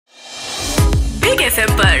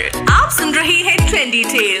FM पर आप सुन रहे हैं trendy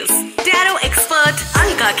tales tarot expert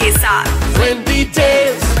Alka के साथ। Trendy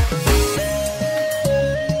tales.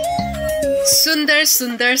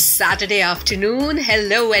 Sundar Saturday afternoon.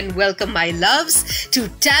 Hello and welcome my loves to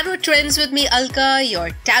Tarot Trends with me Alka, your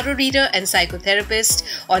tarot reader and psychotherapist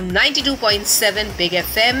on 92.7 Big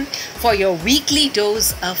FM for your weekly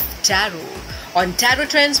dose of tarot. On Tarot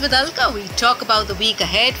Trends with Alka, we talk about the week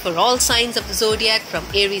ahead for all signs of the zodiac from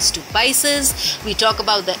Aries to Pisces. We talk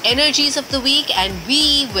about the energies of the week and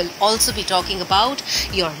we will also be talking about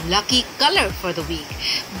your lucky color for the week.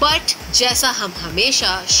 But जैसा हम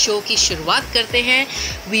हमेशा show की शुरुआत करते हैं,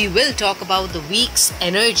 we will talk about the week's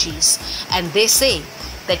energies. And they say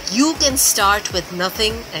that you can start with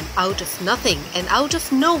nothing and out of nothing and out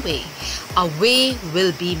of no way, a way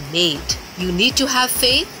will be made. You need to have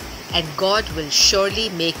faith and God will surely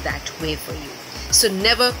make that way for you. So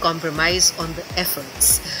never compromise on the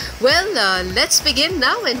efforts. Well, let's begin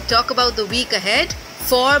now and talk about the week ahead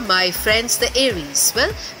for my friends the Aries.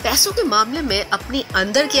 Well, पैसों के मामले में अपनी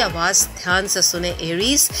अंदर की आवाज ध्यान से सुने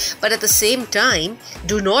Aries, but at the same time,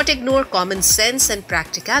 do not ignore common sense and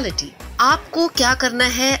practicality. आपको क्या करना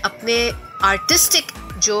है, अपने आर्टिस्टिक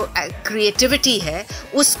जो क्रिएटिविटी है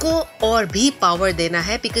उसको और भी पावर देना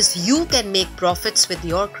है, because you can make profits with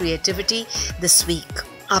your creativity this week.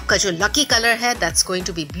 आपका जो लकी कलर है that's going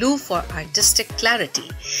to be blue for artistic clarity.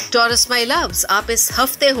 Taurus my loves, आप इस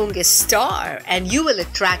हफ्ते होंगे star and you will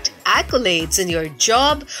attract accolades in your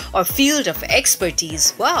job or field of expertise.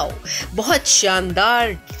 Wow, बहुत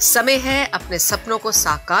शानदार समय है अपने सपनों को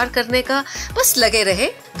साकार करने का. बस लगे रहे,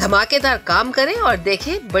 धमाकेदार काम करें और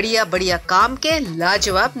देखें बढ़िया बढ़िया काम के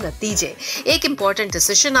लाजवाब नतीजे. एक इम्पोर्टेंट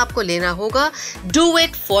डिसीजन आपको लेना होगा. Do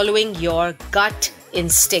it following your gut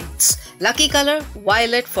instincts. Lucky color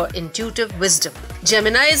violet for intuitive wisdom.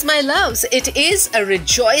 Geminis my loves, it is a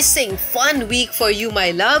rejoicing fun week for you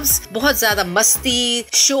my loves. बहुत ज़्यादा मस्ती,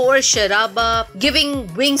 शोर शराबा, giving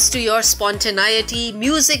wings to your spontaneity,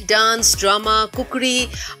 music, dance, drama, cookery,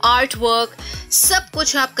 artwork, सब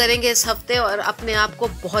कुछ आप करेंगे इस हफ्ते और अपने आप को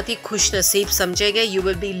बहुत ही खुश नसीब समझेंगे. You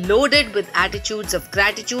will be loaded with attitudes of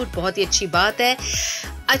gratitude. बहुत ही अच्छी बात है.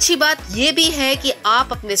 अच्छी बात ये भी है कि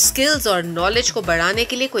आप अपने स्किल्स और नॉलेज को बढ़ाने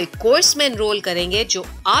के लिए कोई कोर्स में एनरोल करेंगे जो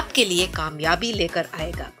आपके लिए कामयाबी लेकर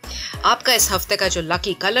आएगा. आपका इस हफ्ते का जो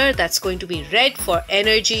lucky colour that's going to be red for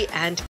energy and